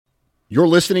You're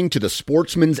listening to the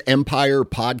Sportsman's Empire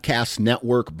Podcast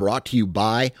Network, brought to you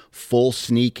by Full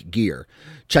Sneak Gear.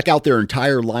 Check out their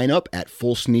entire lineup at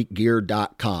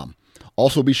fullsneakgear.com.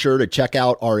 Also be sure to check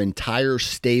out our entire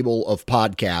stable of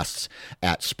podcasts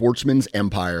at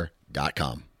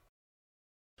sportsmansempire.com.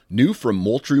 New from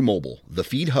Moultrie Mobile, the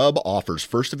Feed Hub offers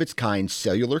first-of-its-kind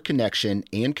cellular connection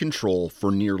and control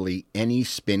for nearly any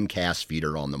spin cast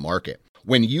feeder on the market.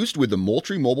 When used with the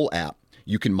Moultrie Mobile app,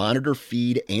 you can monitor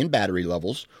feed and battery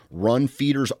levels, run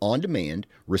feeders on demand,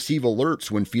 receive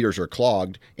alerts when feeders are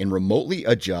clogged, and remotely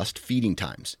adjust feeding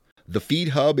times. The Feed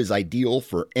Hub is ideal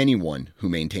for anyone who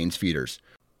maintains feeders.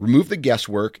 Remove the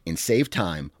guesswork and save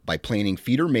time by planning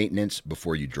feeder maintenance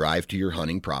before you drive to your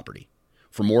hunting property.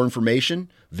 For more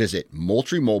information, visit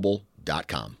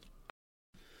MoultrieMobile.com.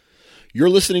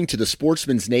 You're listening to the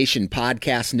Sportsman's Nation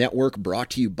Podcast Network, brought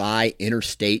to you by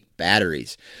Interstate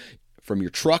Batteries. From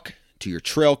your truck to your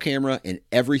trail camera and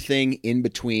everything in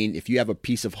between, if you have a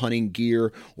piece of hunting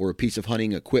gear or a piece of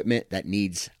hunting equipment that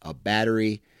needs a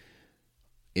battery,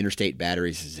 Interstate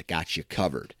Batteries has got you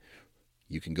covered.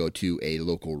 You can go to a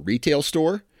local retail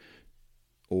store,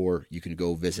 or you can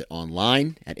go visit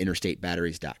online at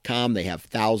interstatebatteries.com. They have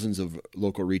thousands of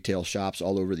local retail shops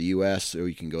all over the U.S., so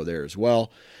you can go there as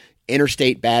well.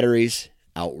 Interstate Batteries,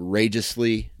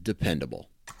 outrageously dependable.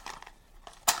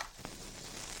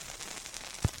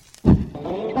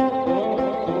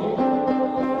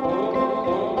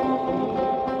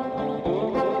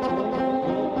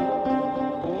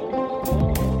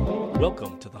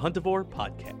 Welcome to the Huntivore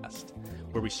Podcast,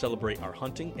 where we celebrate our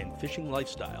hunting and fishing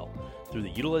lifestyle through the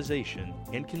utilization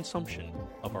and consumption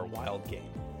of our wild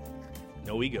game.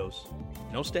 No egos,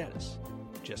 no status,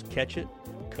 just catch it,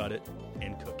 cut it,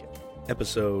 and cook it.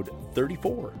 Episode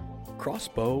 34,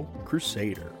 Crossbow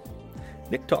Crusader.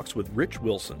 Nick talks with Rich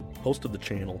Wilson, host of the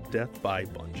channel Death by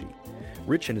Bungie.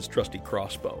 Rich and his trusty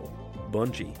crossbow,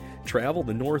 Bungie, travel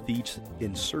the Northeast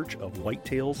in search of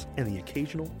whitetails and the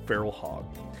occasional feral hog.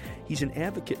 He's an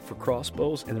advocate for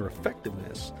crossbows and their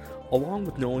effectiveness, along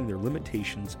with knowing their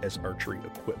limitations as archery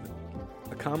equipment.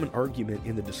 A common argument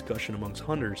in the discussion amongst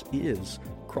hunters is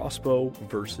crossbow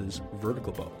versus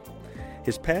vertical bow.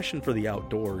 His passion for the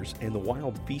outdoors and the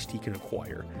wild feast he can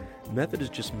acquire, method is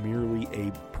just merely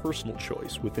a personal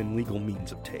choice within legal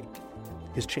means of take.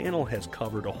 His channel has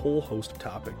covered a whole host of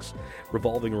topics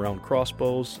revolving around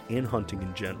crossbows and hunting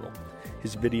in general.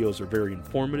 His videos are very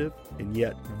informative and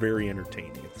yet very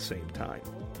entertaining at the same time.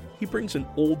 He brings an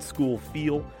old school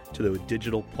feel to the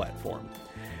digital platform.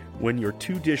 When your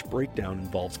 2-dish breakdown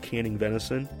involves canning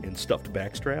venison and stuffed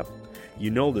backstrap,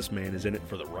 you know this man is in it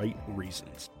for the right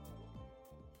reasons.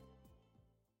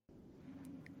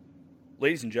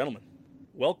 Ladies and gentlemen,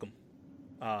 welcome.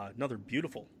 Another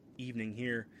beautiful evening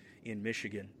here in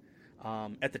Michigan.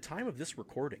 At the time of this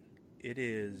recording, it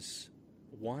is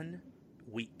 1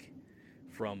 week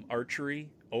from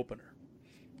archery opener.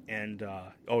 And,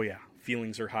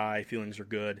 feelings are high, feelings are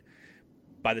good.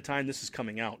 By the time this is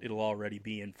coming out, it'll already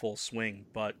be in full swing.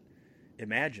 But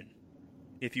imagine,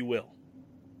 if you will,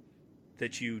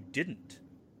 that you didn't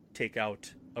take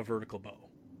out a vertical bow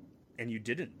and you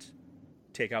didn't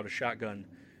take out a shotgun,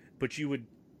 but you would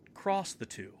cross the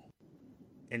two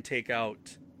and take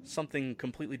out something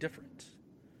completely different.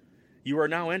 You are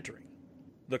now entering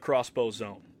the crossbow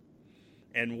zone.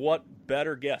 And what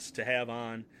better guest to have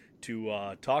on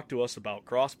to talk to us about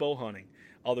crossbow hunting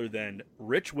other than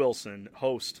Rich Wilson,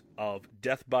 host of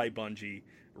Death by Bungie.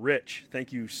 Rich,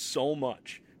 thank you so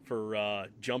much for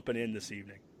jumping in this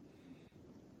evening.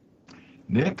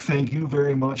 Nick, thank you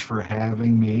very much for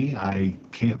having me. I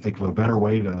can't think of a better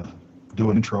way to do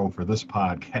an intro for this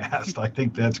podcast. I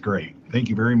think that's great. Thank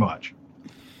you very much.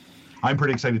 I'm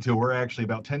pretty excited too. We're actually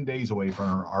about 10 days away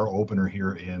from our opener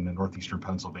here in northeastern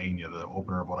Pennsylvania, the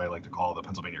opener of what I like to call the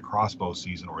Pennsylvania crossbow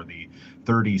season, or the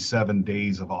 37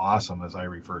 days of awesome, as I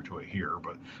refer to it here.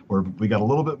 But we got a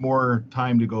little bit more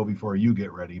time to go before you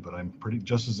get ready, but I'm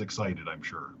just as excited, I'm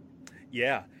sure.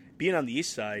 Yeah, being on the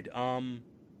east side,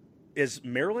 is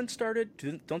Maryland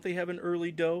started? Don't they have an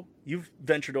early doe? You've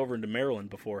ventured over into Maryland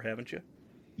before, haven't you?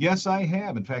 Yes, I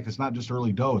have. In fact, it's not just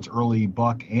early doe, it's early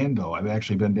buck and doe. I've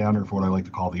actually been down there for what I like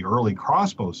to call the early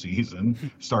crossbow season.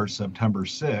 Starts September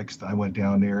 6th. I went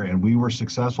down there and we were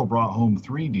successful, brought home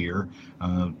 3 deer,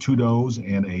 2 does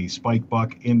and a spike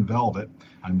buck in velvet.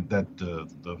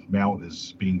 The mount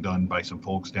is being done by some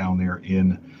folks down there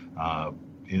in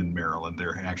in Maryland.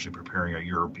 They're actually preparing a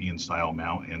European-style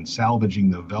mount and salvaging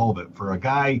the velvet. For a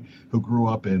guy who grew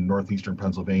up in northeastern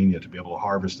Pennsylvania, to be able to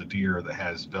harvest a deer that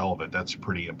has velvet, that's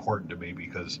pretty important to me,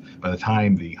 because by the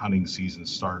time the hunting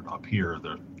seasons start up here,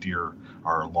 the deer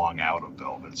are long out of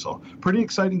velvet. So pretty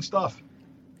exciting stuff.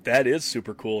 That is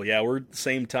super cool. Yeah, we're at the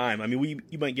same time. I mean,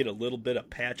 you might get a little bit of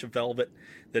patch of velvet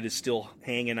that is still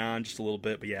hanging on just a little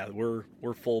bit, but yeah,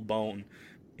 we're full bone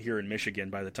here in Michigan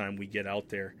by the time we get out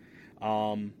there.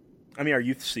 I mean, our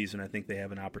youth season, I think they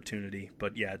have an opportunity,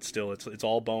 but yeah, it's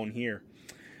all bone here.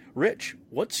 Rich,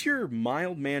 what's your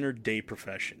mild-mannered day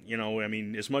profession? You know, I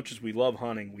mean, as much as we love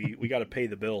hunting, we got to pay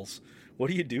the bills. What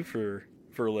do you do for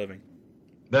a living?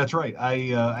 That's right. I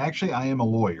am a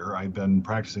lawyer. I've been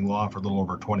practicing law for a little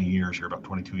over 20 years here, about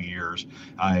 22 years.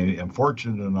 I am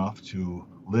fortunate enough to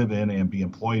live in and be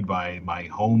employed by my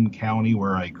home county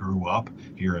where I grew up,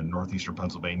 here in northeastern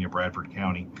Pennsylvania, Bradford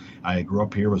County. I grew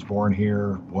up here, was born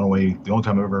here, went away. The only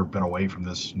time I've ever been away from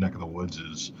this neck of the woods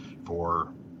is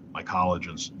for my college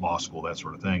and law school, that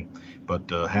sort of thing. But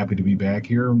happy to be back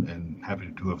here and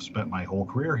happy to have spent my whole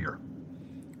career here.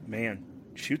 Man,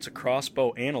 shoots a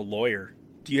crossbow and a lawyer.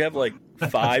 Do you have like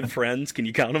 5 friends? Can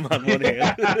you count them on one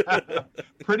hand?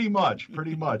 Pretty much.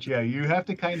 Yeah, you have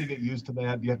to kind of get used to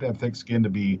that. You have to have thick skin to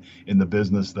be in the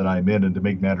business that I'm in. And to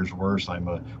make matters worse, I'm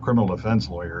a criminal defense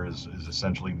lawyer is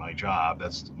essentially my job.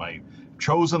 That's my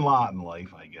chosen lot in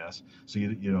life, I guess. So,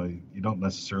 you don't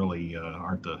necessarily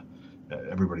aren't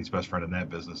everybody's best friend in that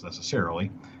business necessarily,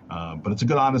 but it's a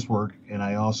good, honest work. And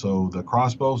the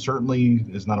crossbow certainly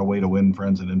is not a way to win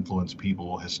friends and influence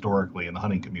people historically in the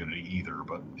hunting community either,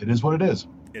 but it is what it is.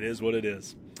 It is what it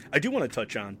is. I do want to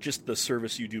touch on just the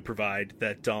service you do provide,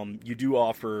 that you do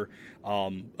offer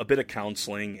a bit of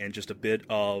counseling and just a bit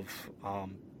of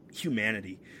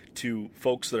humanity to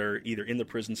folks that are either in the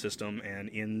prison system and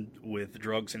in with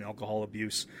drugs and alcohol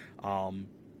abuse.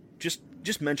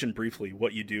 Just mention briefly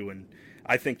what you do, and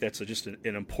I think that's just an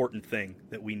important thing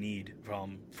that we need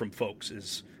from folks,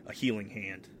 is a healing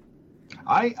hand.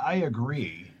 I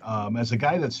agree. As a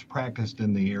guy that's practiced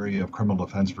in the area of criminal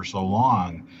defense for so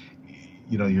long,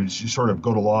 you sort of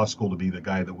go to law school to be the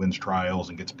guy that wins trials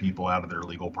and gets people out of their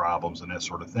legal problems and that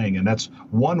sort of thing. And that's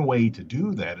one way to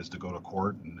do that, is to go to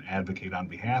court and advocate on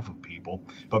behalf of people.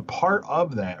 But part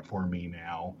of that for me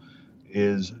now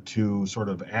is to sort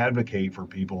of advocate for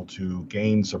people to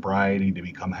gain sobriety, to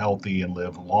become healthy and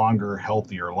live longer,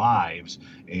 healthier lives,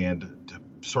 and to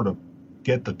sort of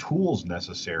get the tools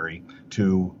necessary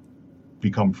to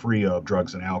become free of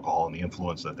drugs and alcohol and the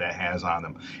influence that has on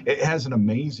them. It has an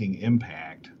amazing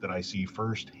impact that I see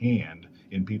firsthand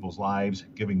in people's lives,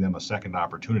 giving them a second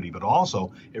opportunity, but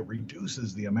also it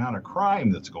reduces the amount of crime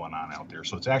that's going on out there.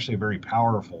 So it's actually a very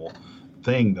powerful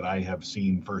thing that I have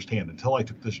seen firsthand. Until I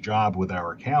took this job with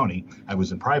our county, I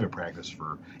was in private practice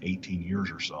for 18 years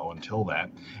or so until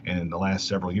that. And in the last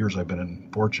several years, I've been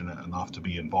fortunate enough to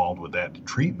be involved with that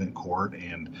treatment court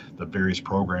and the various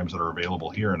programs that are available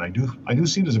here. And I do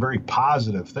see it as a very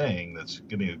positive thing that's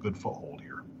getting a good foothold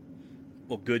here.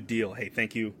 Well, good deal. Hey,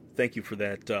 thank you for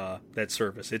that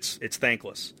service. It's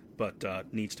thankless,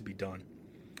 but needs to be done.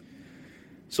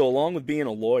 So along with being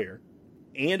a lawyer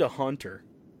and a hunter,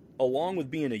 along with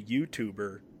being a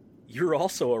YouTuber, you're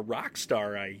also a rock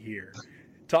star, I hear.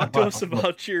 Talk to us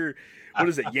about your, what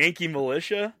is it, Yankee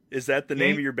Militia? Is that the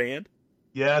name of your band?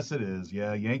 Yes, it is.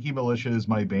 Yeah, Yankee Militia is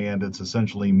my band. It's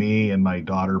essentially me and my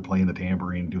daughter playing the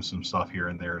tambourine, do some stuff here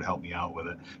and there to help me out with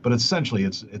it. But essentially,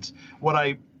 it's what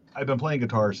I've been playing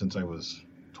guitar since I was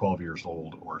 12 years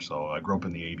old or so. I grew up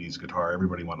in the 80s guitar.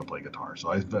 Everybody wanted to play guitar. So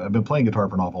I've been playing guitar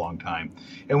for an awful long time.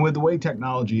 And with the way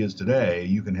technology is today,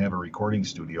 you can have a recording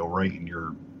studio right in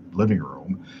your living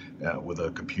room with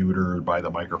a computer, buy the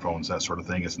microphones, that sort of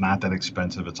thing. It's not that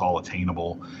expensive. It's all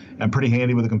attainable and pretty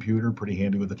handy with a computer, pretty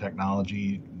handy with the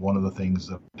technology. One of the things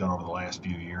that I've done over the last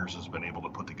few years has been able to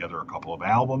put together a couple of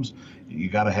albums. You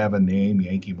got to have a name.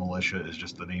 Yankee Militia is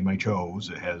just the name I chose.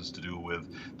 It has to do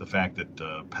with the fact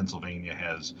that Pennsylvania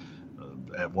has,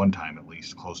 at one time at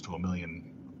least, close to 1 million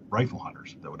rifle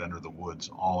hunters that would enter the woods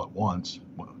all at once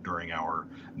during our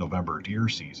November and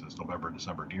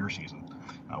December deer season,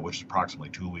 which is approximately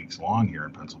 2 weeks long here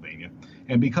in Pennsylvania.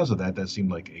 And because of that, that seemed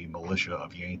like a militia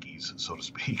of Yankees, so to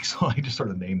speak. So I just sort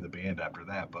of named the band after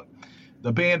that. But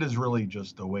the band is really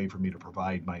just a way for me to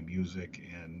provide my music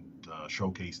and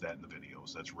showcase that in the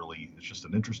videos. It's just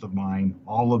an interest of mine.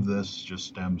 All of this just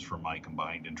stems from my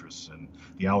combined interests in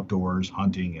the outdoors,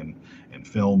 hunting and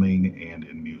filming, and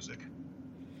in music.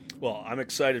 Well, I'm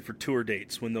excited for tour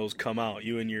dates when those come out.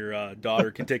 You and your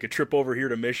daughter can take a trip over here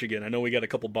to Michigan. I know we got a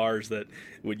couple bars that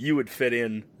you would fit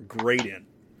in great in.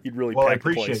 You'd really Well, I pack the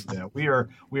appreciate place. that.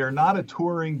 We are not a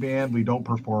touring band. We don't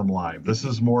perform live. This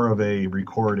is more of a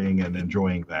recording and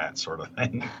enjoying that sort of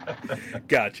thing.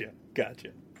 Gotcha.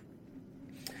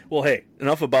 Well, hey,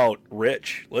 enough about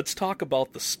Rich. Let's talk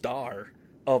about the star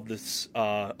of this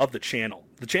of the channel.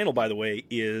 The channel, by the way,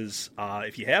 is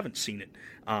if you haven't seen it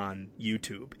on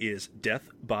YouTube, is Death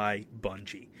by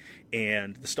Bungie,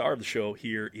 and the star of the show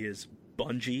here is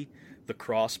Bungie the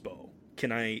Crossbow.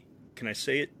 Can I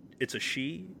say it? It's a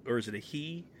she or is it a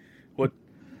he? What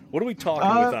are we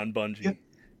talking with on Bungie?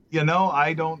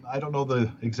 I don't know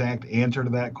the exact answer to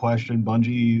that question.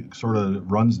 Bungie sort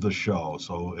of runs the show,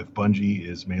 so if Bungie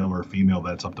is male or female,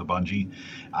 that's up to Bungie.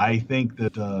 I think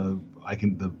that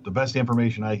the best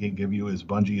information I can give you is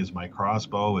Bungie is my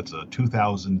crossbow. It's a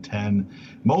 2010,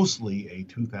 mostly a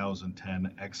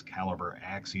 2010 Excalibur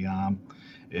Axiom.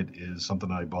 It is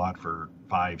something I bought for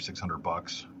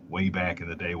 $500-600 way back in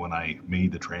the day when I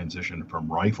made the transition from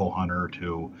rifle hunter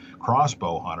to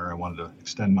crossbow hunter. I wanted to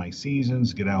extend my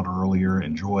seasons, get out earlier,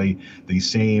 enjoy the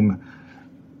same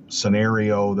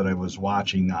scenario that I was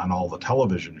watching on all the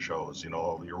television shows.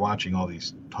 You're watching all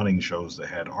these hunting shows that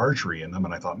had archery in them,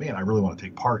 and I thought, man, I really want to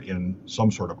take part in some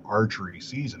sort of archery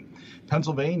season.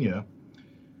 Pennsylvania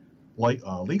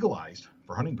legalized,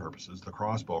 for hunting purposes, the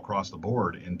crossbow across the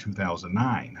board in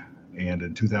 2009, and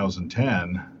in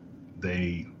 2010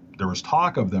 there was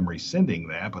talk of them rescinding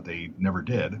that, but they never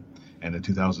did. And in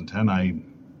 2010, I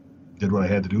did what I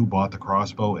had to do, bought the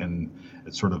crossbow, and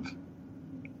it sort of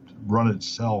run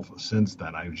itself since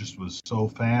then. I just was so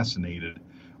fascinated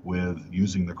with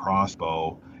using the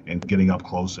crossbow and getting up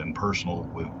close and personal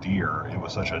with deer. It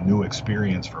was such a new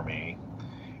experience for me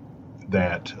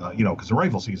that, because the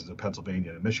rifle seasons in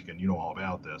Pennsylvania and Michigan, you know all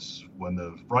about this. When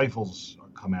the rifles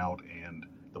come out and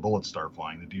the bullets start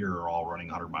flying, the deer are all running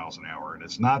 100 miles an hour, and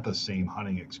it's not the same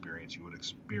hunting experience you would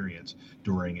experience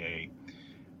during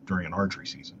an archery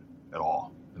season at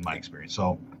all, in my experience.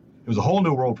 So it was a whole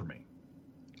new world for me.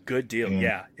 Good deal. And,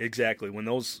 yeah, exactly. When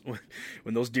those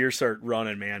deer start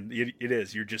running, man, it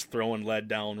is. You're just throwing lead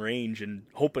down range and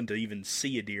hoping to even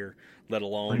see a deer, let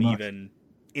alone even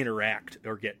interact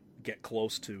or get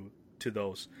close to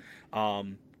those.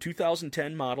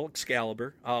 2010 model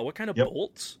Excalibur. What kind of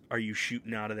bolts are you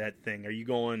shooting out of that thing? Are you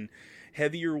going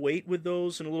heavier weight with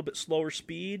those and a little bit slower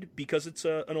speed because it's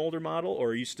an older model, or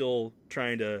are you still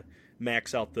trying to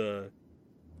max out the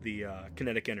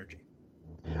kinetic energy?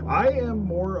 I am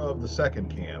more of the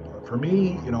second camp. For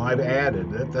me, I've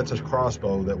added that's a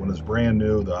crossbow that when it's brand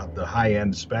new, the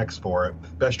high-end specs for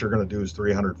it, best you're going to do is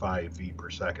 305 feet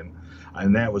per second,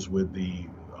 and that was with the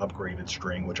upgraded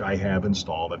string, which I have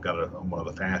installed. I've got one of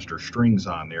the faster strings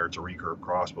on there. It's a recurve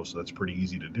crossbow, so that's pretty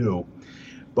easy to do.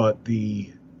 But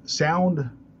the sound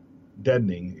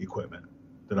deadening equipment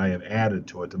that I have added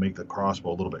to it to make the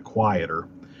crossbow a little bit quieter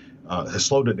has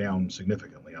slowed it down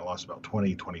significantly. I lost about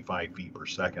 20-25 feet per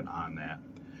second on that.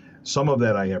 Some of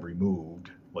that I have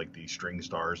removed, like the string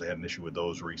stars. I had an issue with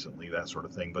those recently, that sort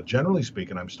of thing. But generally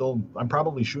speaking, I'm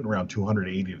probably shooting around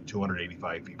 280 to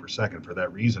 285 feet per second for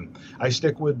that reason. I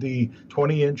stick with the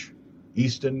 20-inch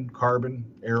Easton carbon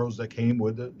arrows that came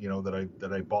with it,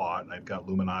 that I bought, and I've got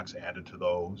Luminox added to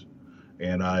those.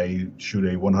 And I shoot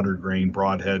a 100 grain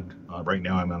broadhead. Right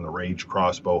now I'm on the Rage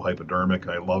crossbow hypodermic.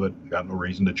 I love it. Got no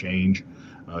reason to change.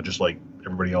 Just like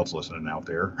everybody else listening out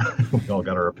there. We all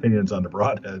got our opinions on the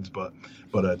broadheads, but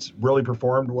it's really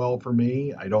performed well for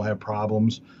me. I don't have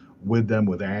problems with them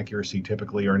with accuracy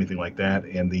typically or anything like that.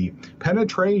 And the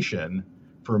penetration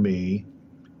for me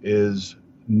is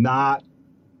not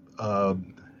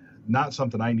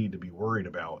something I need to be worried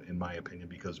about, in my opinion,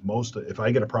 because if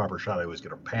I get a proper shot, I always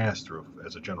get a pass through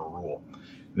as a general rule.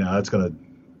 Now that's going to,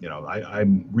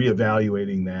 I'm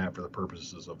reevaluating that for the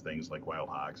purposes of things like wild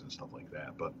hogs and stuff like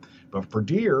that. But for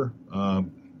deer,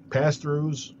 pass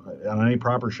throughs on any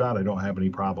proper shot, I don't have any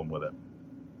problem with it.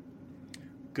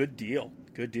 Good deal.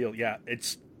 Yeah,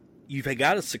 you've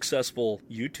got a successful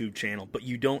YouTube channel, but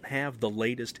you don't have the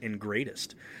latest and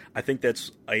greatest. I think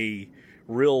that's a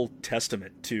real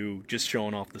testament to just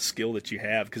showing off the skill that you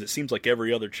have, because it seems like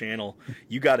every other channel,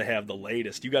 you got to have the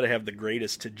latest, you got to have the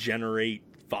greatest to generate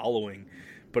following.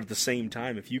 But at the same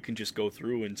time, if you can just go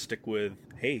through and stick with,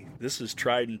 hey, this is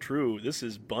tried and true, this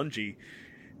is Bungie,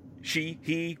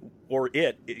 he, or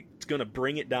it's going to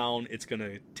bring it down, it's going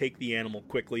to take the animal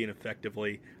quickly and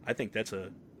effectively. I think that's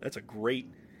a great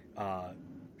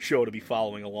show to be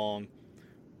following along.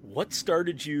 What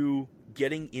started you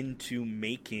getting into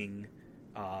making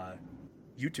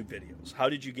YouTube videos? How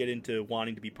did you get into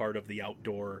wanting to be part of the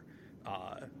outdoor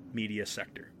media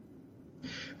sector?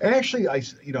 Actually,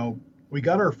 we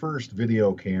got our first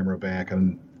video camera back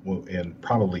in in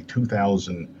probably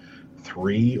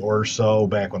 2003 or so,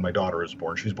 back when my daughter was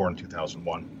born. She was born in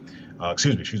 2001.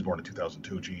 Excuse me, she was born in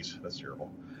 2002. Geez, that's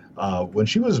terrible. When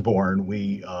she was born,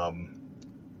 we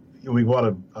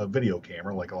bought a video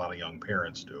camera like a lot of young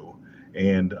parents do,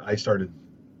 and I started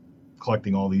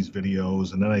collecting all these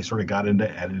videos, and then I sort of got into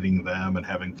editing them and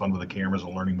having fun with the cameras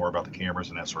and learning more about the cameras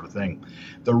and that sort of thing.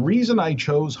 The reason I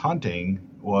chose hunting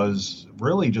was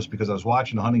really just because I was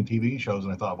watching the hunting TV shows,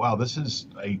 and I thought, wow, this is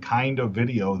a kind of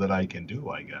video that I can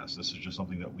do. I guess this is just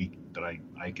something that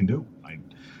I can do. I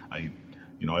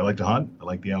like to hunt. I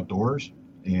like the outdoors,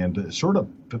 and it sort of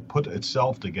put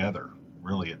itself together.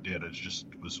 Really, it did. It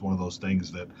was one of those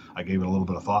things that I gave it a little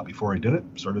bit of thought before I did it.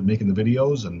 Started making the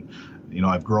videos, and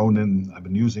I've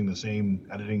been using the same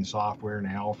editing software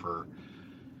now for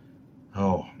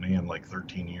like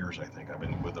 13 years. I think I've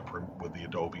been with the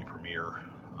Adobe Premiere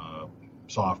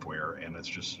software, and it's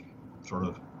just sort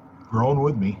of grown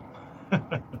with me.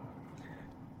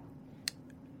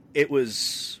 It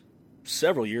was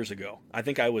several years ago. I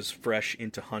think I was fresh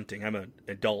into hunting. I'm an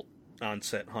adult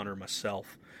onset hunter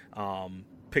myself.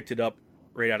 Picked it up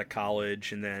right out of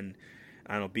college, and then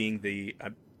I don't know, being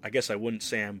I guess I wouldn't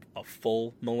say I'm a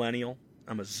full millennial.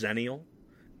 I'm a zennial.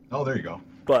 Oh, there you go.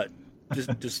 But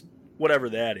just whatever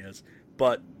that is.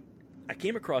 But I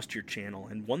came across your channel,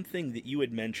 and one thing that you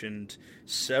had mentioned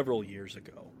several years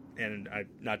ago, and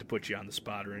not to put you on the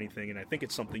spot or anything, and I think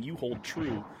it's something you hold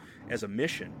true as a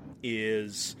mission,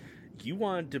 is you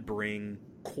wanted to bring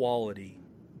quality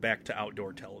back to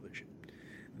outdoor television.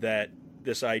 That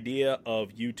this idea of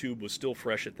YouTube was still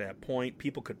fresh at that point.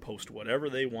 People could post whatever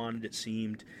they wanted, it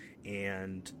seemed,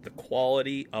 and the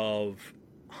quality of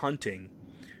hunting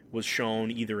was shown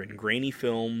either in grainy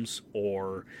films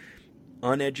or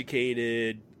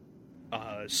uneducated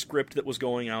script that was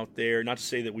going out there. Not to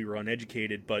say that we were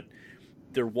uneducated, but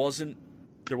there wasn't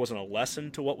a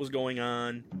lesson to what was going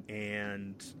on,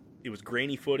 and it was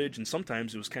grainy footage, and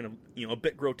sometimes it was kind of a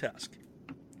bit grotesque.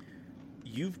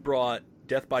 You've brought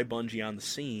Death by Bungie on the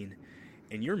scene,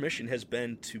 and your mission has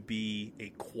been to be a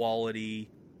quality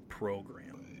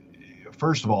program.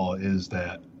 First of all, is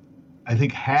that I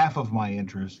think half of my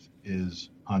interest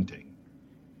is hunting,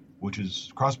 which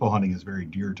is crossbow hunting is very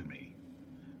dear to me.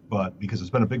 But because it's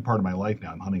been a big part of my life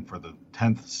now, I'm hunting for the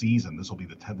 10th season.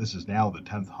 This is now the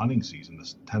 10th hunting season,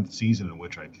 this 10th season in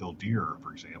which I've killed deer,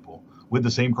 for example, with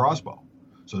the same crossbow.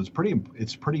 So it's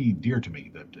pretty dear to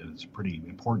me, that it's pretty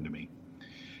important to me.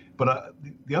 But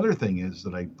the other thing is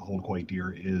that I hold quite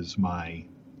dear is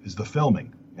the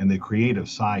filming and the creative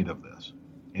side of this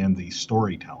and the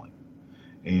storytelling.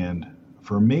 And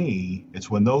for me, it's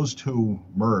when those two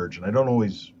merge, and I don't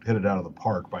always hit it out of the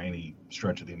park by any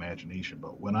stretch of the imagination,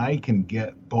 but when I can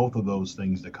get both of those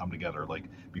things to come together, like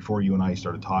before you and I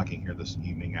started talking here this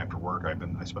evening after work,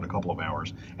 I spent a couple of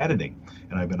hours editing,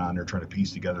 and I've been on there trying to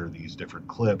piece together these different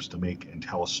clips to make and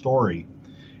tell a story.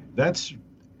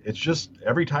 It's just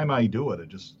every time I do it, it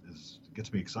just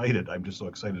gets me excited. I'm just so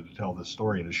excited to tell this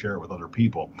story and to share it with other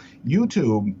people.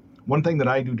 YouTube, one thing that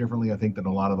I do differently, I think, than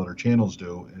a lot of other channels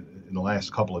do, in the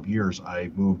last couple of years, I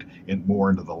moved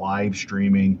more into the live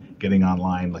streaming, getting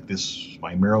online. Like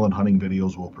my Maryland hunting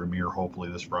videos will premiere hopefully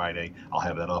this Friday. I'll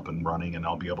have that up and running, and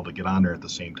I'll be able to get on there at the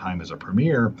same time as a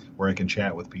premiere where I can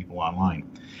chat with people online.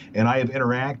 And I have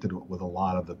interacted with a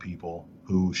lot of the people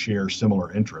who share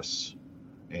similar interests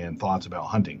and thoughts about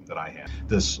hunting that I have.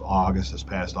 This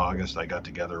past August, I got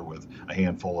together with a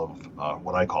handful of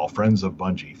what I call friends of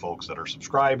Bungie, folks that are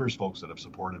subscribers, folks that have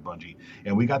supported Bungie.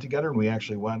 And we got together and we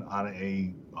actually went on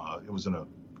it was in a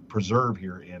preserve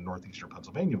here in northeastern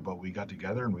Pennsylvania, but we got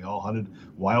together and we all hunted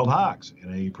wild hogs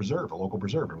in a preserve, a local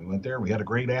preserve. And we went there, we had a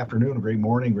great afternoon, a great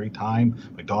morning, great time.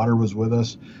 My daughter was with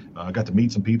us. I got to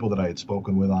meet some people that I had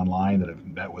spoken with online that I've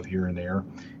met with here and there.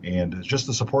 And it's just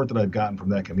the support that I've gotten from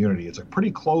that community. It's a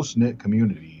pretty close-knit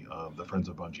community of the Friends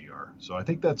of Bungie are. So I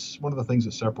think that's one of the things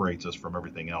that separates us from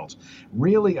everything else.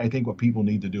 Really, I think what people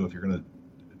need to do if you're going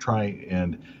to try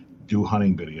and do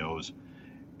hunting videos,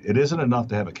 it isn't enough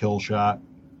to have a kill shot.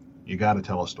 You got to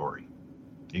tell a story.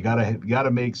 You got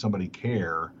to make somebody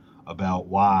care about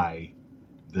why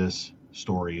this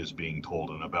story is being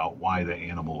told and about why the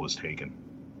animal was taken.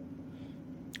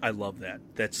 I love that.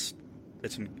 That's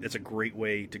a great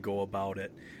way to go about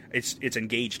it. It's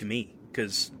engaged me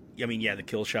because the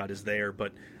kill shot is there,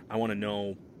 but I want to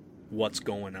know what's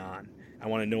going on. I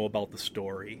want to know about the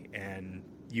story, and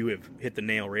you have hit the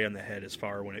nail right on the head as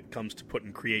far when it comes to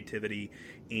putting creativity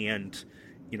and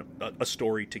a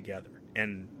story together.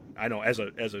 And I know as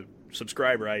a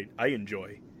subscriber, I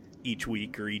enjoy each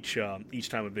week or each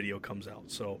time a video comes out.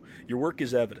 So your work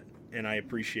is evident, and I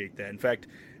appreciate that. In fact,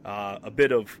 a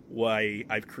bit of why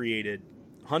I've created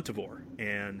Huntivore,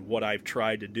 and what I've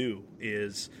tried to do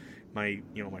is my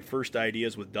first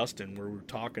ideas with Dustin, where we were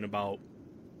talking about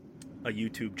a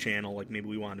YouTube channel, like maybe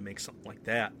we wanted to make something like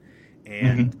that,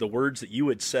 and the words that you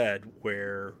had said,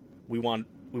 where we want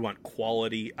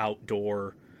quality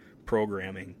outdoor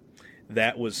programming,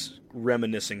 that was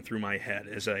reminiscing through my head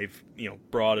as I've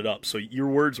brought it up. So your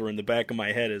words were in the back of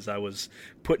my head as I was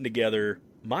putting together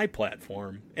my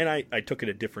platform, and I took it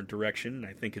a different direction, and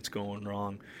I think it's going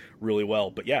wrong really well.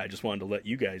 But yeah, I just wanted to let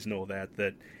you guys know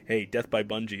that hey, Death by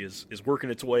Bungie is working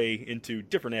its way into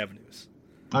different avenues.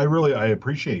 I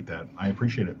appreciate that. I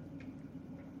appreciate it.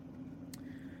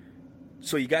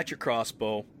 So you got your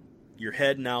crossbow, you're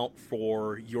heading out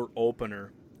for your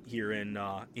opener here in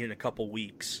a couple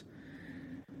weeks.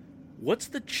 What's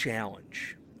the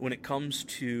challenge when it comes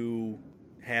to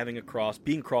having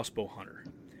being a crossbow hunter?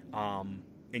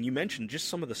 And you mentioned just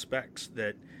some of the specs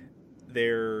that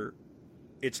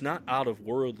it's not out of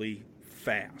worldly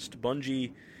fast.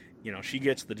 Bungie, she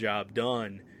gets the job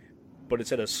done, but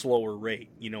it's at a slower rate.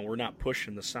 We're not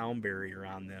pushing the sound barrier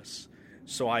on this.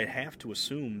 So I have to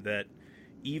assume that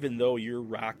even though you're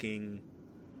rocking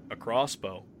a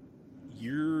crossbow,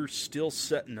 you're still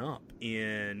setting up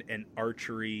in an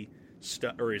archery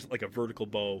or like a vertical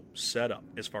bow setup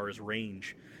as far as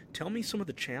range. Tell me some of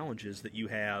the challenges that you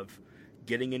have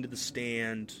getting into the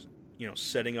stand,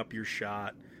 setting up your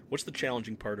shot. What's the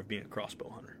challenging part of being a crossbow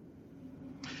hunter?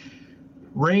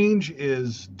 Range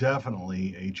is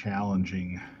definitely a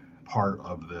challenging part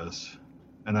of this.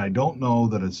 And I don't know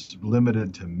that it's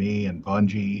limited to me and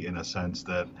Bungie in a sense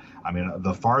that,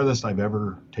 the farthest I've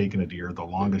ever taken a deer, the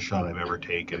longest shot I've ever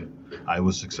taken, I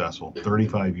was successful.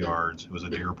 35 yards. It was a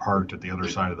deer parked at the other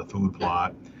side of the food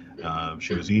plot.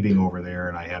 She was eating over there,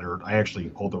 and I actually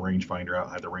pulled the rangefinder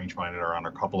out, had the rangefinder on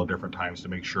a couple of different times to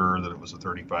make sure that it was a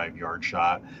 35-yard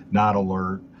shot, not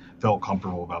alert, felt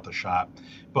comfortable about the shot.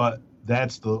 But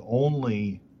that's the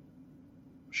only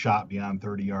shot beyond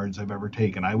 30 yards I've ever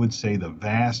taken. I would say the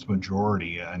vast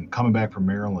majority, and coming back from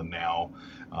Maryland now,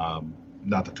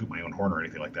 not to toot my own horn or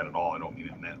anything like that at all, I don't mean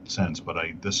it in that sense, but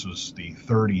this was the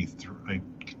 30, I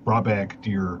brought back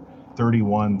deer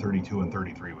 31, 32, and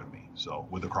 33 with me, so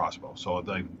with a crossbow. So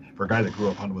for a guy that grew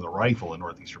up hunting with a rifle in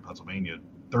northeastern Pennsylvania,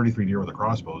 33 deer with a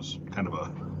crossbow is kind of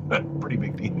a pretty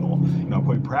big deal. I'm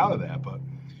quite proud of that,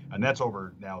 and that's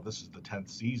over now. This is the 10th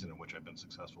season in which I've been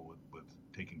successful with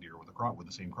taking deer with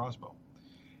the same crossbow.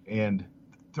 And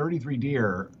 33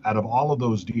 deer, out of all of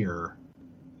those deer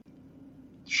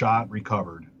shot,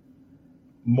 recovered,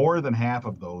 more than half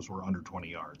of those were under 20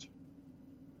 yards.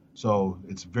 So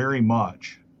it's very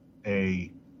much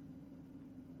a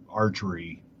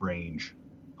archery range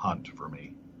hunt for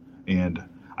me. And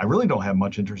I really don't have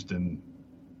much interest in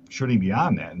shooting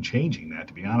beyond that and changing that,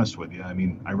 to be honest with you.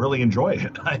 I really enjoy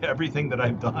it. Everything that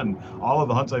I've done, all of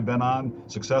the hunts I've been on,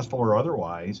 successful or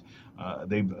otherwise,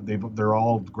 they're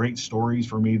all great stories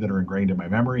for me that are ingrained in my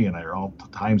memory, and they're all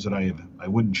times that I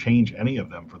wouldn't change any of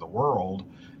them for the world.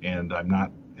 And I'm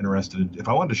not interested. If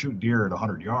I wanted to shoot deer at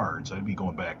 100 yards, I'd be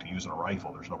going back to using a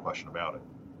rifle. There's no question about it.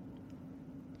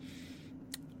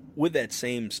 With that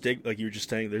same stigma, like you were just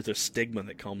saying, there's a stigma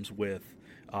that comes with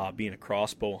being a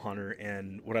crossbow hunter.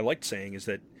 And what I liked saying is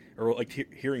that, or like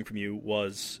hearing from you,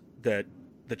 was that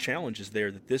the challenge is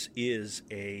there, that this is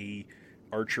a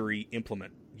archery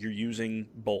implement. You're using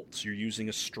bolts, you're using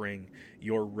a string,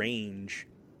 your range,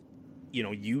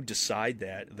 you decide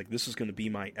that, like, this is going to be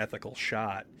my ethical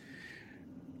shot.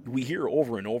 We hear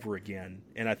over and over again,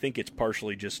 and I think it's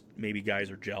partially just maybe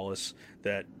guys are jealous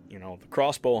that, the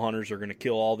crossbow hunters are going to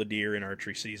kill all the deer in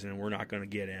archery season and we're not going to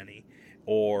get any.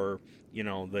 Or,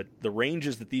 that the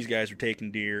ranges that these guys are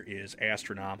taking deer is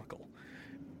astronomical.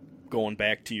 Going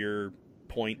back to your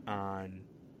point on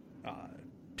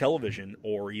television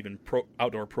or even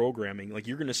outdoor programming, like,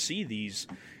 you're going to see these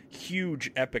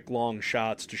huge, epic, long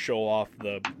shots to show off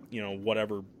the,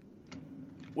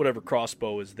 whatever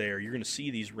crossbow is there. You're going to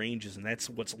see these ranges, and that's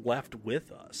what's left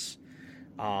with us.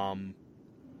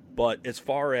 But as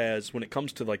far as when it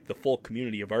comes to, like, the full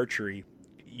community of archery,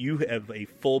 you have a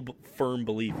firm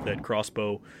belief that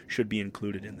crossbow should be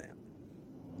included in that.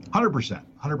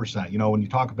 100%. When you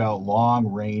talk about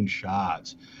long range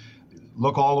shots,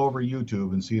 look all over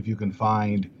YouTube and see if you can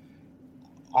find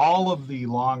all of the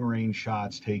long range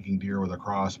shots taking deer with a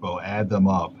crossbow, add them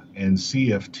up, and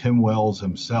see if Tim Wells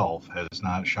himself has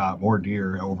not shot more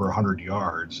deer over 100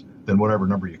 yards than whatever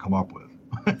number you come up with.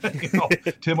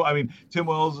 Tim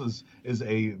Wells is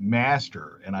a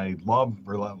master, and I love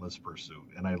Relentless Pursuit,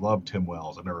 and I love Tim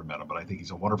Wells. I've never met him, but I think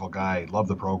he's a wonderful guy. I love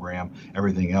the program,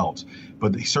 everything else.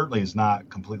 But he certainly is not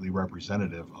completely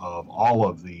representative of all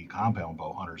of the compound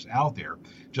bow hunters out there.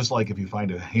 Just like if you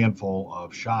find a handful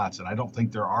of shots, and I don't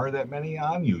think there are that many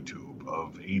on YouTube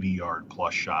of 80-yard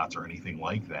plus shots or anything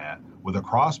like that with a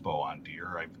crossbow on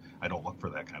deer. I don't look for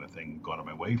that kind of thing, go out of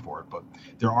my way for it, but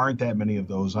there aren't that many of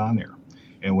those on there.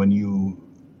 And when you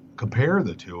compare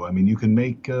the two, I mean, you can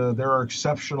make, there are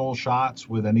exceptional shots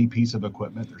with any piece of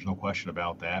equipment. There's no question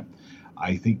about that.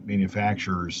 I think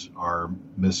manufacturers are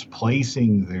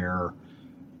misplacing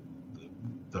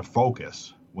the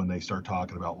focus when they start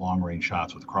talking about long-range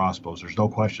shots with crossbows. There's no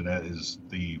question that is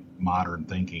the modern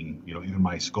thinking. Even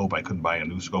my scope, I couldn't buy a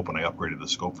new scope when I upgraded the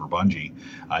scope for Bungie.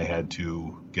 I had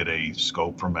to get a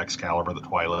scope from Excalibur, the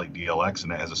Twilight DLX,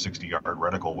 and it has a 60-yard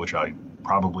reticle, which I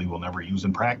probably will never use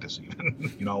in practice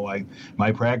even.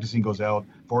 My practicing goes out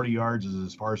 40 yards is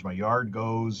as far as my yard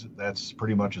goes. That's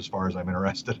pretty much as far as I'm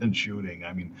interested in shooting.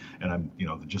 I mean, and I'm,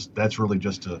 that's really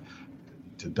just to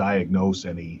diagnose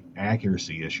any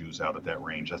accuracy issues out at that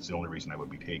range. That's the only reason I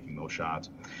would be taking those shots.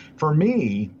 For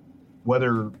me,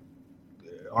 whether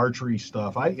archery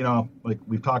stuff, like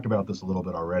we've talked about this a little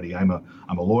bit already. I'm a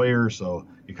lawyer, so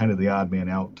you're kind of the odd man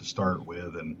out to start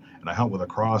with, and I hunt with a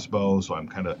crossbow, so I'm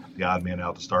kind of the odd man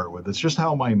out to start with. It's just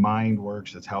how my mind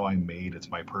works. It's how I'm made. It's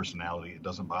my personality. It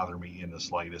doesn't bother me in the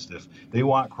slightest. If they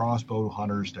want crossbow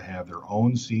hunters to have their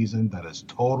own season, that is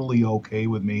totally okay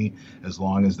with me, as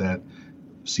long as that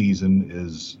season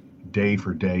is day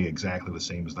for day exactly the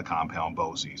same as the compound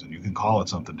bow season. You can call it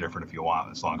something different if you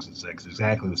want, as long as it's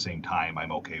exactly the same time.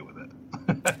 I'm okay with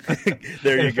it.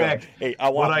 There you go. Hey, I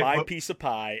want my piece of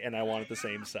pie, and I want it the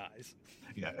same size.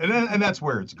 Yeah, and that's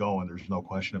where it's going. There's no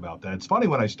question about that. It's funny,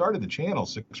 when I started the channel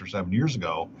 6 or 7 years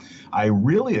ago, I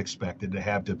really expected to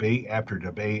have debate after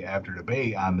debate after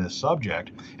debate on this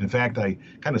subject. In fact, I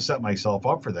kind of set myself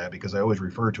up for that, because I always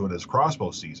refer to it as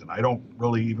crossbow season. I don't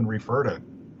really even refer to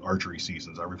archery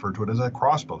seasons. I refer to it as a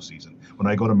crossbow season. When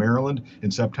I go to Maryland in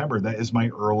September, that is my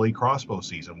early crossbow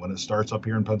season. When it starts up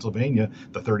here in Pennsylvania,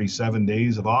 the 37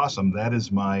 days of awesome, that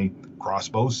is my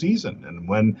crossbow season. And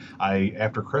when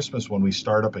after Christmas, when we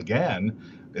start up again,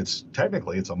 it's a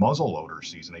muzzleloader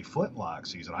season, a flintlock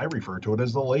season. I refer to it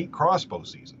as the late crossbow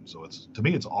season. So to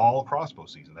me, it's all crossbow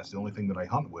season. That's the only thing that I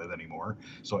hunt with anymore.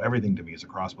 So everything to me is a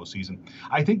crossbow season.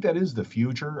 I think that is the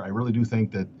future. I really do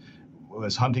think that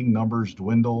as hunting numbers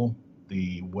dwindle,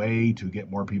 the way to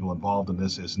get more people involved in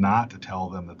this is not to tell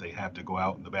them that they have to go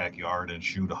out in the backyard and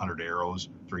shoot 100 arrows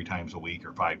 3 times a week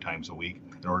or 5 times a week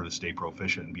in order to stay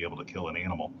proficient and be able to kill an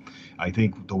animal. I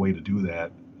think the way to do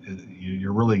that,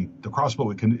 the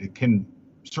crossbow, it can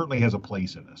certainly has a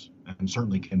place in this, and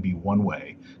certainly can be one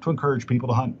way to encourage people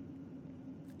to hunt.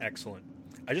 Excellent.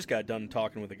 I just got done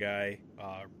talking with a guy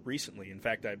recently. In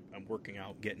fact, I'm working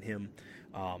out getting him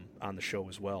on the show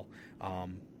as well.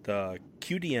 The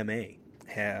QDMA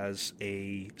has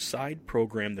a side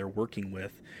program they're working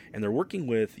with, and they're working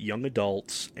with young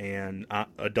adults and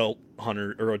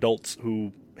adults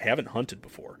who haven't hunted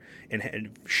before and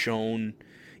have shown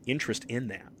interest in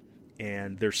that.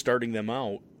 And they're starting them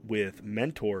out with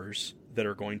mentors that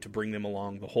are going to bring them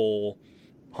along the whole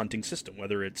hunting system,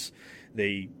 whether it's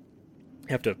they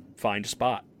have to find a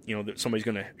spot, that somebody's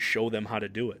going to show them how to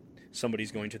do it.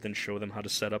 Somebody's going to then show them how to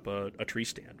set up a tree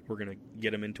stand. We're going to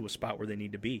get them into a spot where they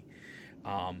need to be.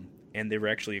 And they were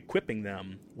actually equipping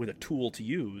them with a tool to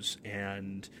use.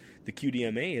 And the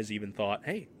QDMA has even thought,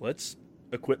 hey, let's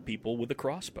equip people with a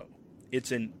crossbow.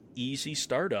 It's an easy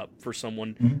startup for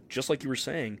someone, just like you were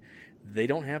saying. They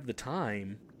don't have the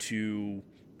time to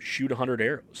shoot 100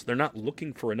 arrows. They're not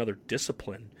looking for another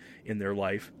discipline in their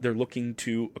life. They're looking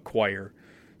to acquire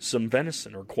some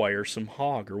venison or acquire some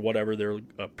hog or whatever they're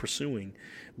pursuing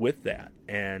with that.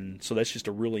 And so that's just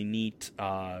a really neat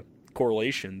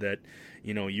correlation that,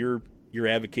 you're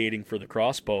advocating for the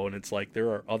crossbow, and it's like there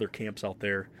are other camps out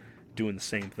there doing the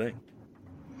same thing.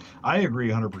 I agree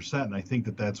 100%, and I think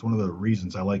that that's one of the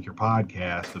reasons I like your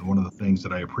podcast, and one of the things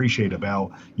that I appreciate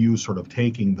about you sort of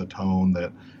taking the tone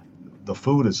that the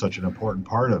food is such an important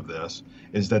part of this,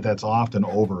 is that that's often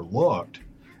overlooked.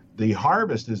 The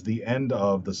harvest is the end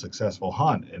of the successful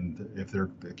hunt, and if the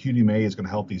QDMA is going to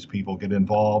help these people get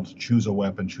involved, choose a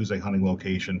weapon, choose a hunting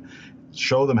location,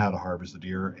 show them how to harvest the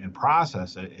deer and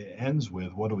process it, it ends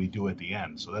with what do we do at the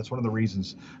end. So that's one of the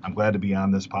reasons I'm glad to be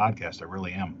on this podcast. I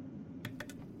really am.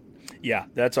 Yeah,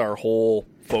 that's our whole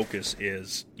focus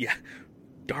is,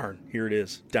 darn, here it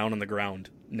is, down on the ground.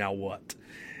 Now what?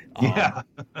 Yeah.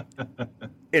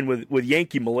 And with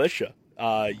Yankee Militia,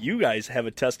 you guys have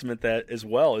a testament that as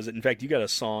well. In fact, you got a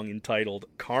song entitled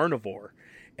Carnivore.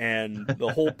 And the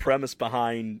whole premise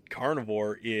behind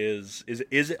Carnivore is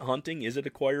it hunting? Is it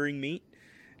acquiring meat?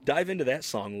 Dive into that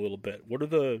song a little bit. What are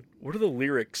the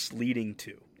lyrics leading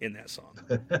to in that song?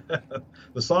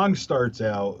 The song starts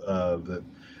out,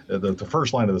 the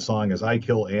first line of the song is, "I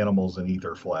kill animals and eat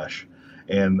their flesh."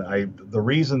 And the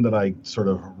reason that I sort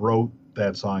of wrote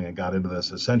that song and got into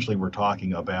this, essentially we're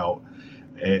talking about,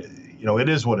 it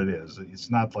is what it is. It's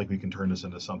not like we can turn this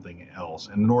into something else,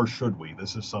 and nor should we.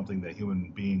 This is something that human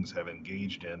beings have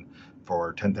engaged in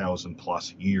for 10,000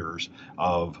 plus years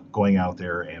of going out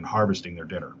there and harvesting their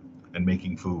dinner and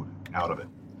making food out of it.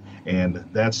 And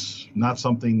that's not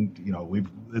something,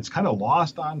 it's kind of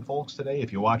lost on folks today.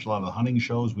 If you watch a lot of the hunting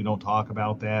shows, we don't talk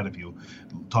about that. If you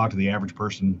talk to the average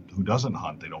person who doesn't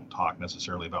hunt, they don't talk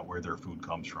necessarily about where their food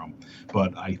comes from.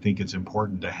 But I think it's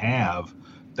important to have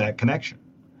that connection.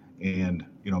 And,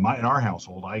 in our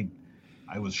household, I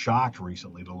was shocked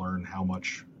recently to learn how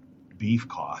much beef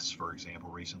costs, for example,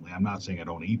 recently. I'm not saying I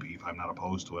don't eat beef. I'm not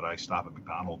opposed to it. I stop at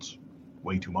McDonald's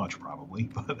way too much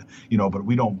probably, but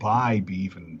we don't buy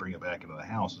beef and bring it back into the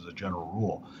house as a general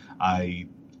rule.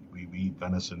 We eat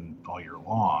venison all year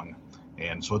long.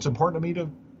 And so it's important to me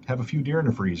to have a few deer in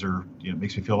the freezer. It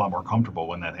makes me feel a lot more comfortable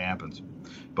when that happens.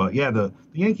 But yeah, the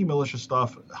Yankee Militia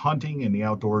stuff, hunting and the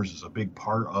outdoors is a big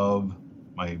part of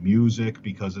my music,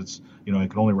 because it's, I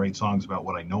can only write songs about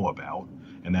what I know about,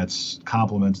 and that's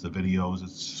complements the videos.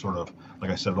 It's sort of, like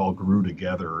I said, it all grew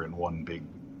together in one big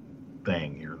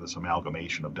thing here, this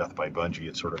amalgamation of Death by Bungie.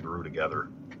 It sort of grew together.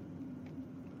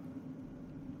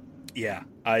 Yeah,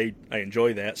 I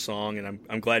enjoy that song, and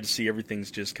I'm glad to see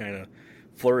everything's just kind of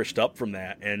flourished up from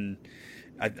that. And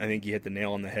I think you hit the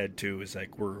nail on the head too. Is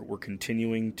like we're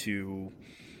continuing to.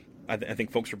 I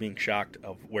think folks are being shocked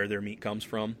of where their meat comes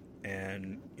from.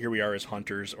 And here we are as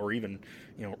hunters, or even,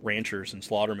 ranchers and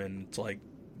slaughtermen. It's like,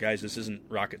 guys, this isn't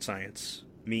rocket science.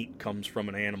 Meat comes from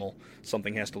an animal.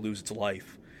 Something has to lose its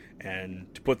life.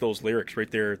 And to put those lyrics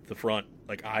right there at the front,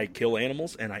 like, I kill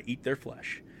animals and I eat their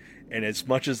flesh. And as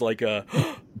much as like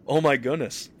oh my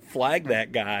goodness, flag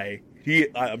that guy.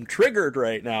 I'm triggered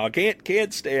right now. I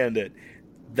can't stand it.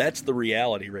 That's the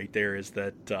reality right there, is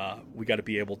that we got to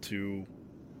be able to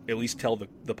at least tell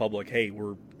the public, hey,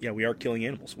 we are killing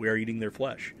animals. We are eating their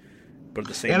flesh. But at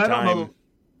the same time,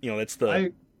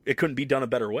 it couldn't be done a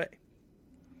better way.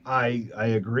 I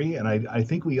agree. And I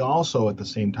think we also at the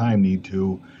same time you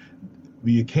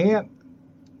can't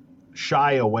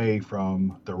shy away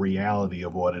from the reality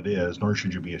of what it is, nor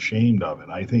should you be ashamed of it.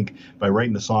 I think by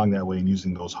writing the song that way and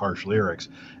using those harsh lyrics,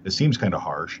 it seems kind of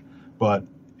harsh, but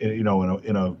you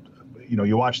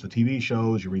watch the TV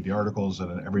shows, you read the articles,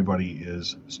 and everybody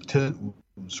is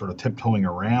sort of tiptoeing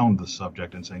around the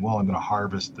subject and saying, well, I'm going to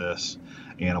harvest this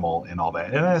animal and all that.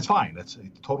 And that's fine. It's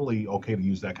totally okay to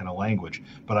use that kind of language.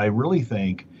 But I really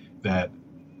think that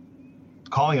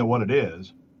calling it what it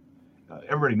is,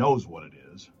 everybody knows what it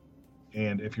is.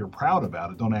 And if you're proud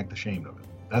about it, don't act ashamed of it.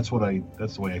 That's the way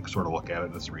I sort of look at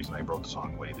it. That's the reason I wrote the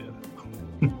song the way I did.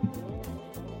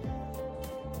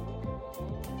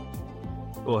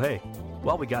 Well, hey,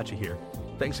 while we got you here,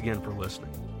 thanks again for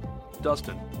listening.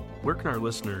 Dustin, where can our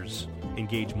listeners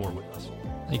engage more with us?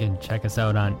 They can check us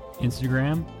out on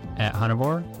Instagram at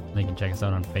Hunnivore. They can check us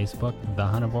out on Facebook, The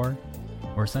Hunnivore,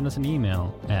 or send us an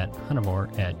email at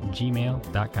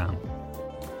hunnivore@gmail.com.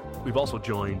 We've also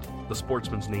joined the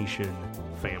Sportsman's Nation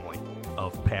family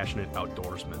of passionate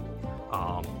outdoorsmen.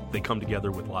 They come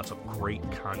together with lots of great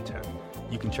content.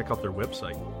 You can check out their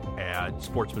website at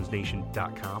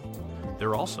sportsmansnation.com.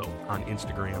 They're also on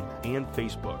Instagram and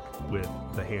Facebook with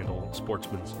the handle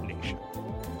Sportsman's Nation.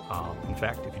 In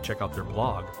fact, if you check out their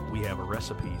blog, we have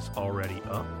recipes already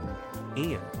up,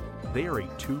 and they are a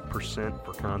 2%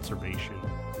 for conservation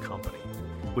company,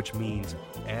 which means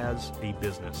as a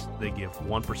business, they give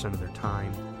 1% of their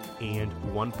time and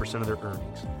 1% of their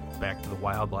earnings back to the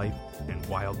wildlife and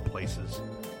wild places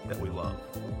that we love.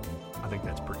 I think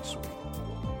that's pretty sweet.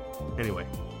 Anyway,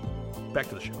 back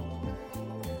to the show.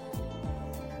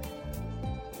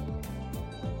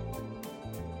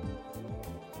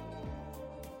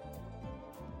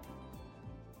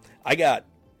 I got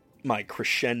my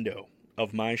crescendo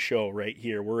of my show right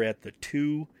here. We're at the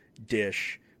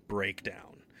 2-dish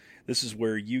breakdown. This is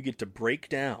where you get to break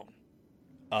down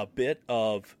a bit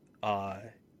of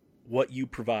what you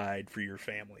provide for your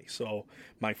family. So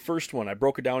my first one, I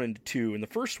broke it down into two, and the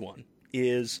first one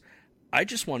is, I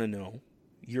just want to know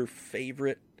your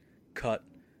favorite cut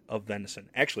of venison.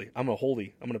 Actually, I'm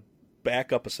going to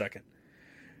back up a second.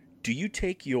 Do you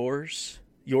take your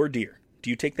deer, do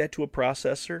you take that to a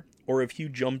processor, or if you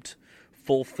jumped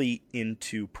full feet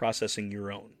into processing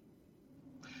your own?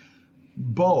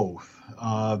 Both.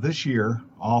 This year,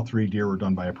 all 3 deer were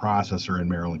done by a processor in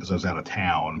Maryland because I was out of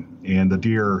town. And the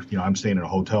deer, I'm staying in a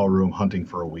hotel room hunting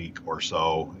for a week or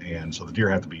so. And so the deer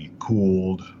have to be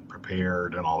cooled,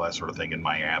 prepared, and all that sort of thing in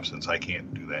my absence. I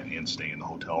can't do that and stay in the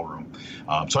hotel room.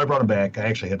 So I brought them back. I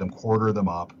actually had them quarter them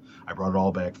up. I brought it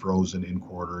all back frozen in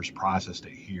quarters, processed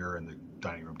it here in the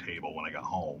dining room table when I got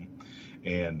home.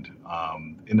 And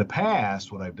in the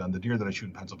past, what I've done, the deer that I shoot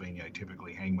in Pennsylvania, I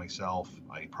typically hang myself,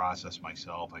 I process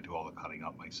myself, I do all the cutting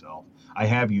up myself. I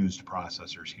have used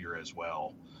processors here as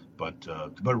well, but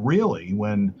really,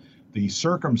 when the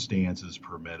circumstances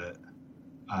permit it,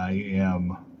 I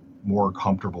am more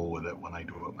comfortable with it when I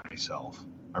do it myself.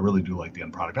 I really do like the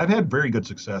end product. I've had very good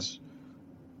success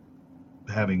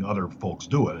having other folks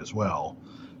do it as well,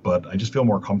 but I just feel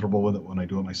more comfortable with it when I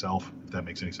do it myself, if that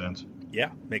makes any sense. Yeah,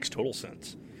 makes total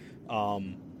sense.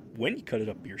 When you cut it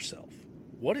up yourself,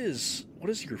 what is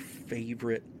your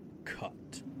favorite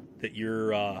cut that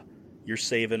you're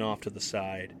saving off to the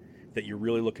side that you're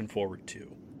really looking forward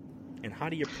to, and how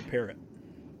do you prepare it?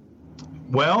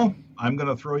 Well, I'm going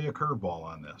to throw you a curveball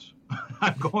on this.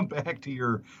 I'm going back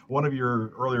to one of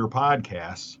your earlier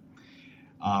podcasts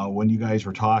when you guys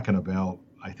were talking about,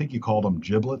 I think you called them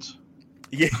giblets.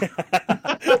 Yeah.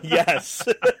 Yes.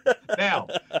 Now,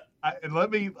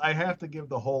 I have to give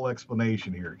the whole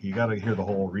explanation here. You got to hear the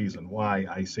whole reason why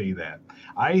I say that.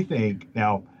 I think,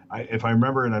 now, if I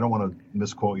remember, and I don't want to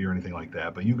misquote you or anything like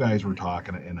that, but you guys were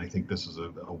talking, and I think this is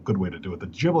a good way to do it. The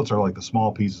giblets are like the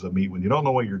small pieces of meat when you don't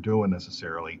know what you're doing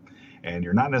necessarily, and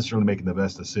you're not necessarily making the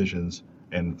best decisions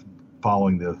and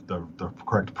following the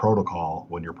correct protocol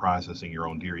when you're processing your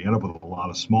own deer. You end up with a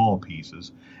lot of small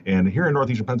pieces. And here in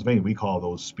northeastern Pennsylvania, we call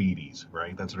those speedies,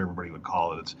 right? That's what everybody would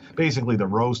call it. It's basically the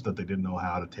roast that they didn't know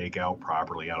how to take out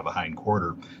properly out of the hind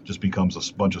quarter, just becomes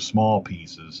a bunch of small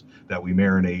pieces that we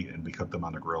marinate and we cook them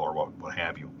on the grill or what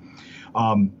have you.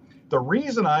 The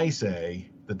reason I say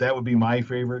that would be my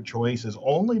favorite choice is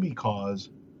only because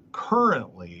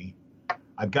currently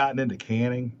I've gotten into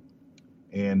canning,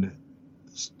 and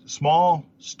small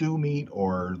stew meat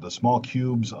or the small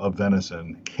cubes of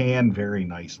venison can very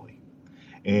nicely.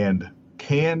 And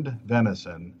canned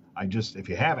venison, if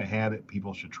you haven't had it,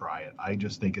 people should try it. I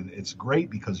just think it's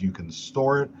great because you can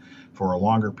store it for a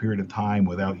longer period of time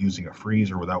without using a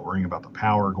freezer, without worrying about the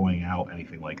power going out,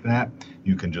 anything like that.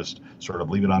 You can just sort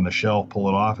of leave it on the shelf, pull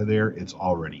it off of there. It's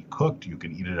already cooked. You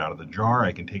can eat it out of the jar.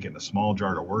 I can take it in a small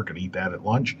jar to work and eat that at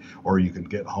lunch, or you can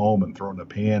get home and throw it in a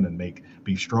pan and make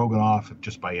beef stroganoff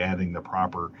just by adding the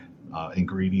proper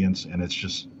ingredients. And it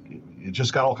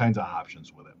just got all kinds of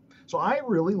options with it. So I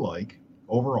really like,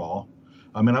 overall,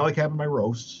 I like having my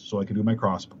roasts so I can do my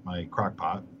crock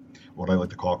pot, what I like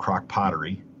to call crock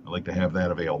pottery. I like to have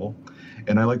that available.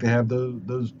 And I like to have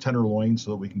those tenderloins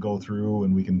so that we can go through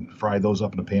and we can fry those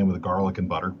up in a pan with garlic and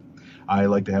butter. I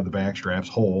like to have the back straps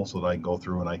whole so that I can go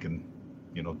through and I can,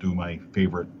 do my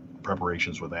favorite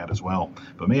preparations with that as well.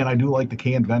 But man, I do like the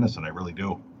canned venison. I really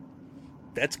do.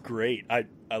 That's great. I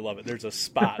love it. There's a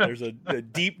spot. There's a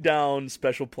deep down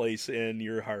special place in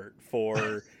your heart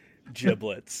for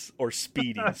giblets or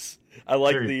speedies. I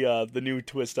like the new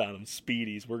twist on them,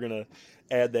 speedies. We're gonna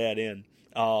add that in.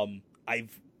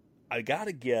 I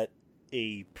gotta get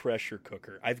a pressure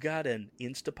cooker. I've got an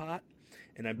Instapot,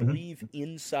 and I believe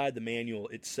inside the manual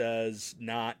it says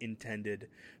not intended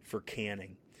for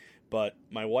canning. But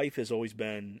my wife has always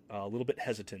been a little bit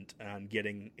hesitant on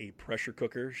getting a pressure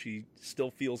cooker. She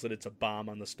still feels that it's a bomb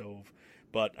on the stove,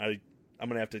 but I'm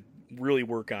going to have to really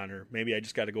work on her. Maybe I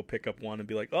just got to go pick up one and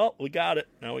be like, oh, we got it.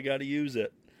 Now we got to use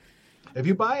it. If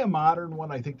you buy a modern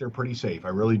one, I think they're pretty safe. I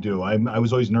really do. I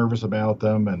was always nervous about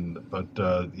them, but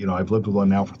I've lived with one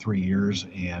now for 3 years,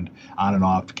 and on and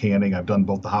off canning. I've done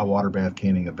both the hot water bath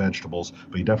canning of vegetables,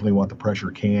 but you definitely want the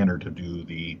pressure canner to do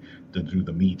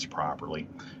the meats properly.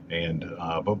 And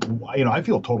I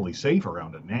feel totally safe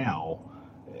around it now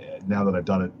that I've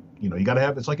done it. You got to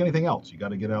have, it's like anything else. You got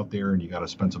to get out there and you got to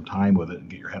spend some time with it and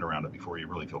get your head around it before you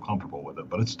really feel comfortable with it.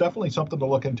 But it's definitely something to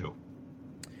look into.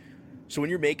 So when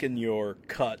you're making your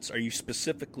cuts, are you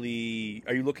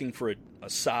looking for a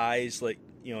size, like,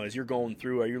 as you're going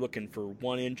through, are you looking for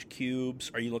 1-inch cubes?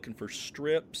 Are you looking for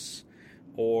strips?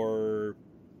 Or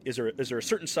is there a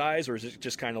certain size, or is it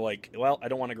just kind of like, well, I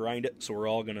don't want to grind it, so we're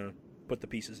all going to put the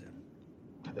pieces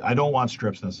in? I don't want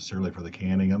strips necessarily for the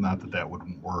canning. Not that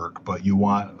wouldn't work, but you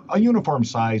want a uniform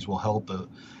size will help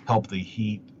the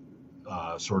heat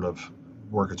sort of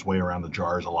work its way around the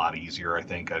jars a lot easier. I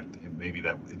think maybe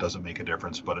that it doesn't make a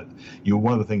difference, but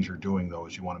one of the things you're doing though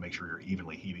is you want to make sure you're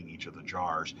evenly heating each of the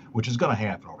jars, which is going to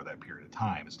happen over that period of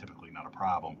time. It's typically not a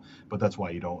problem, but that's why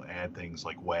you don't add things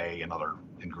like whey and other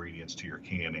ingredients to your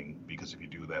canning, because if you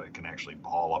do that, it can actually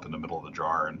ball up in the middle of the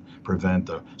jar and prevent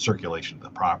the circulation, the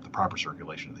proper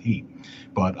circulation of the heat.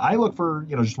 But I look for,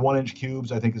 just 1-inch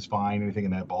cubes. I think is fine. Anything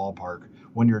in that ballpark.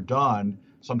 When you're done,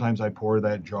 sometimes I pour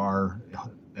that jar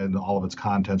and all of its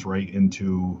contents right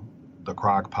into the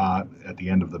crock pot at the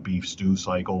end of the beef stew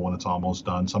cycle when it's almost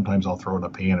done. Sometimes I'll throw it in a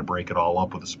pan and break it all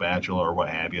up with a spatula or what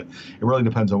have you. It really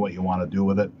depends on what you want to do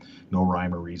with it. No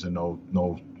rhyme or reason.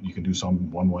 No, you can do some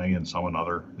one way and some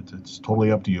another. It's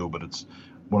totally up to you, but it's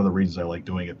one of the reasons I like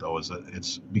doing it though is that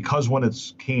it's because when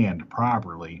it's canned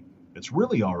properly, it's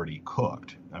really already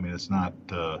cooked. I mean, it's not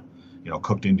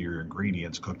cooked into your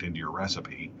ingredients, cooked into your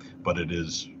recipe, but it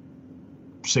is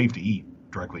safe to eat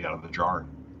directly out of the jar.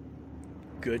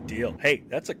 Good deal. Hey,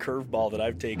 that's a curveball that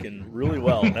I've taken really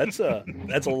well. That's a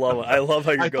love. I love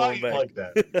how you're going back. Like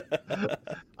that.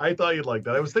 I thought you'd like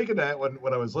that. I was thinking that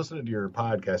when I was listening to your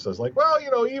podcast, I was like, well,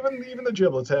 even the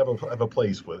giblets have a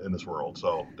place in this world.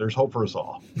 So there's hope for us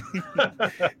all.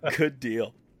 Good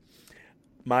deal.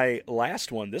 My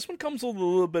last one. This one comes with a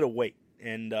little bit of weight,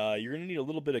 and you're going to need a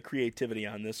little bit of creativity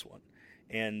on this one.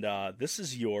 And this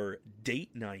is your date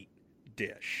night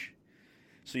dish.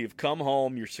 So you've come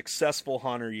home, you're a successful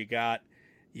hunter, you got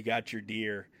your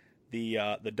deer.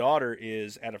 The daughter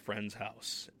is at a friend's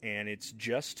house, and it's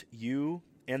just you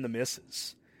and the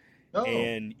missus. Oh.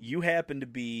 And you happen to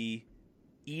be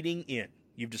eating in.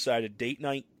 You've decided date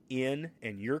night in,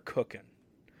 and you're cooking.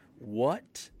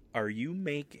 What are you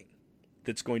making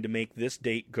that's going to make this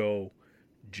date go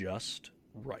just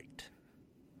right?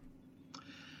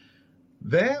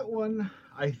 That one,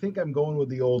 I think I'm going with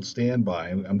the old standby.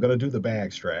 I'm going to do the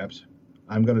bag straps.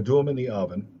 I'm going to do them in the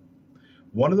oven.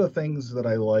 One of the things that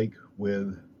I like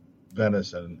with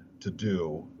venison to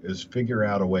do is figure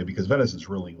out a way, because venison's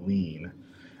really lean,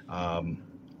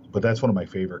 but that's one of my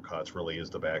favorite cuts, really,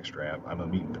 is the bag strap. I'm a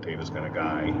meat and potatoes kind of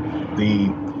guy.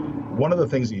 One of the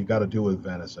things that you've got to do with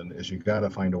venison is you've got to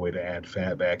find a way to add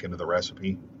fat back into the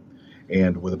recipe.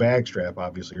 And with a bag strap,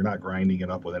 obviously, you're not grinding it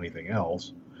up with anything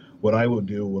else. What I would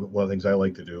do, one of the things I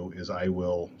like to do, is I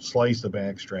will slice the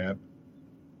back strap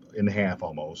in half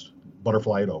almost,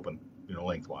 butterfly it open,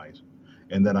 lengthwise.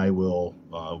 And then I will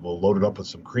load it up with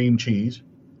some cream cheese.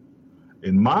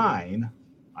 In mine,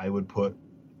 I would put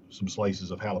some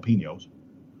slices of jalapenos.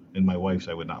 In my wife's,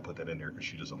 I would not put that in there because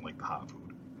she doesn't like the hot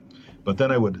food. But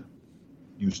then I would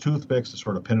use toothpicks to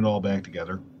sort of pin it all back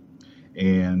together,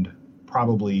 and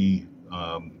probably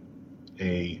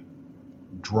a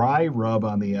dry rub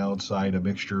on the outside, a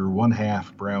mixture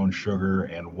 1/2 brown sugar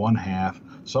and 1/2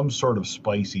 some sort of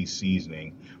spicy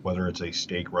seasoning, whether it's a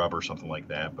steak rub or something like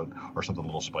that, or something a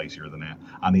little spicier than that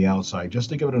on the outside, just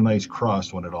to give it a nice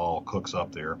crust when it all cooks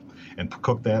up there. And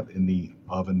cook that in the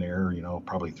oven there,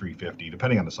 probably 350,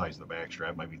 depending on the size of the back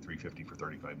strap, might be 350 for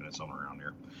 35 minutes, somewhere around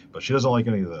there. But she doesn't like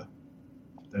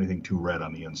anything too red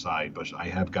on the inside, but I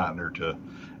have gotten her to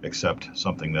accept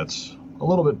something that's a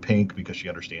little bit pink, because she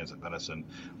understands that venison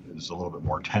is a little bit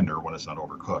more tender when it's not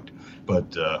overcooked.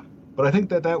 But I think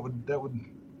that would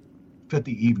fit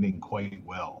the evening quite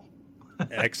well.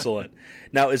 Excellent.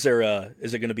 Now, is it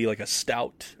going to be like a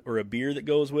stout or a beer that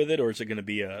goes with it, or is it going to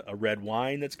be a red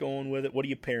wine that's going with it? What are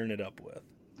you pairing it up with?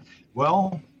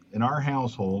 Well, in our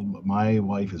household, my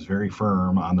wife is very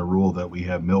firm on the rule that we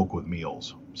have milk with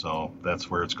meals, so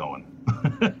that's where it's going.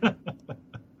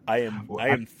 I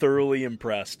am thoroughly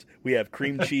impressed. We have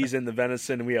cream cheese in the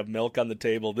venison, and we have milk on the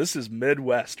table. This is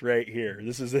Midwest right here.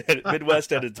 This is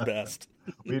Midwest at its best.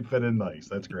 We'd fit in nice.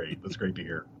 That's great. That's great to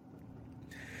hear.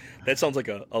 That sounds like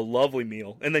a lovely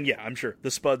meal. And then, I'm sure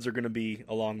the spuds are going to be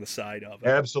along the side of it.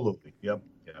 Absolutely. Yep.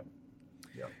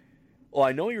 Well,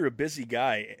 I know you're a busy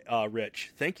guy,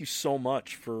 Rich. Thank you so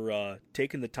much for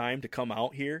taking the time to come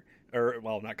out here.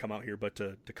 Not come out here, but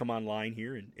to come online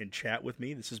here and chat with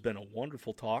me. This has been a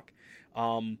wonderful talk.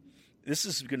 This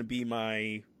is going to be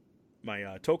my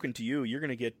token to you. You're going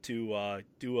to get to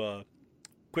do a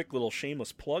quick little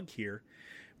shameless plug here.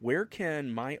 Where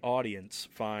can my audience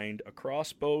find a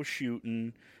crossbow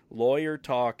shooting, lawyer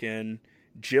talking,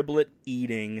 giblet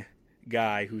eating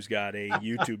guy who's got a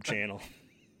YouTube channel?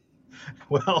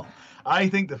 Well, I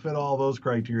think to fit all those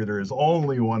criteria, there is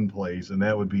only one place, and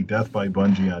that would be Death by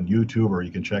Bungie on YouTube, or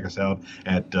you can check us out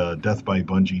at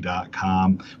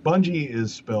deathbybungie.com. Bungie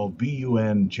is spelled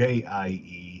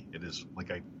Bunjie. It is,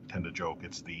 like I tend to joke,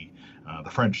 it's the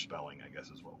French spelling, I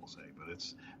guess is what we'll say, but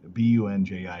it's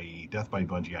Bunjie, Death by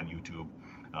Bungie on YouTube.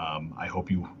 I hope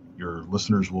you're your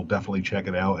listeners will definitely check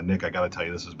it out. And Nick, I got to tell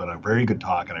you, this has been a very good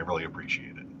talk, and I really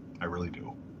appreciate it. I really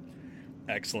do.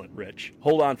 Excellent, Rich.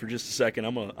 Hold on for just a second.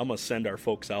 I'm gonna send our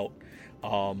folks out.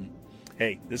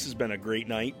 Hey, this has been a great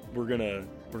night. We're gonna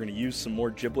use some more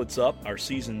giblets up. Our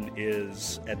season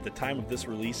is, at the time of this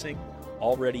releasing,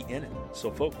 already in it. So,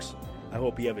 folks, I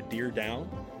hope you have a deer down,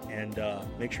 and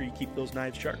make sure you keep those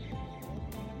knives sharp.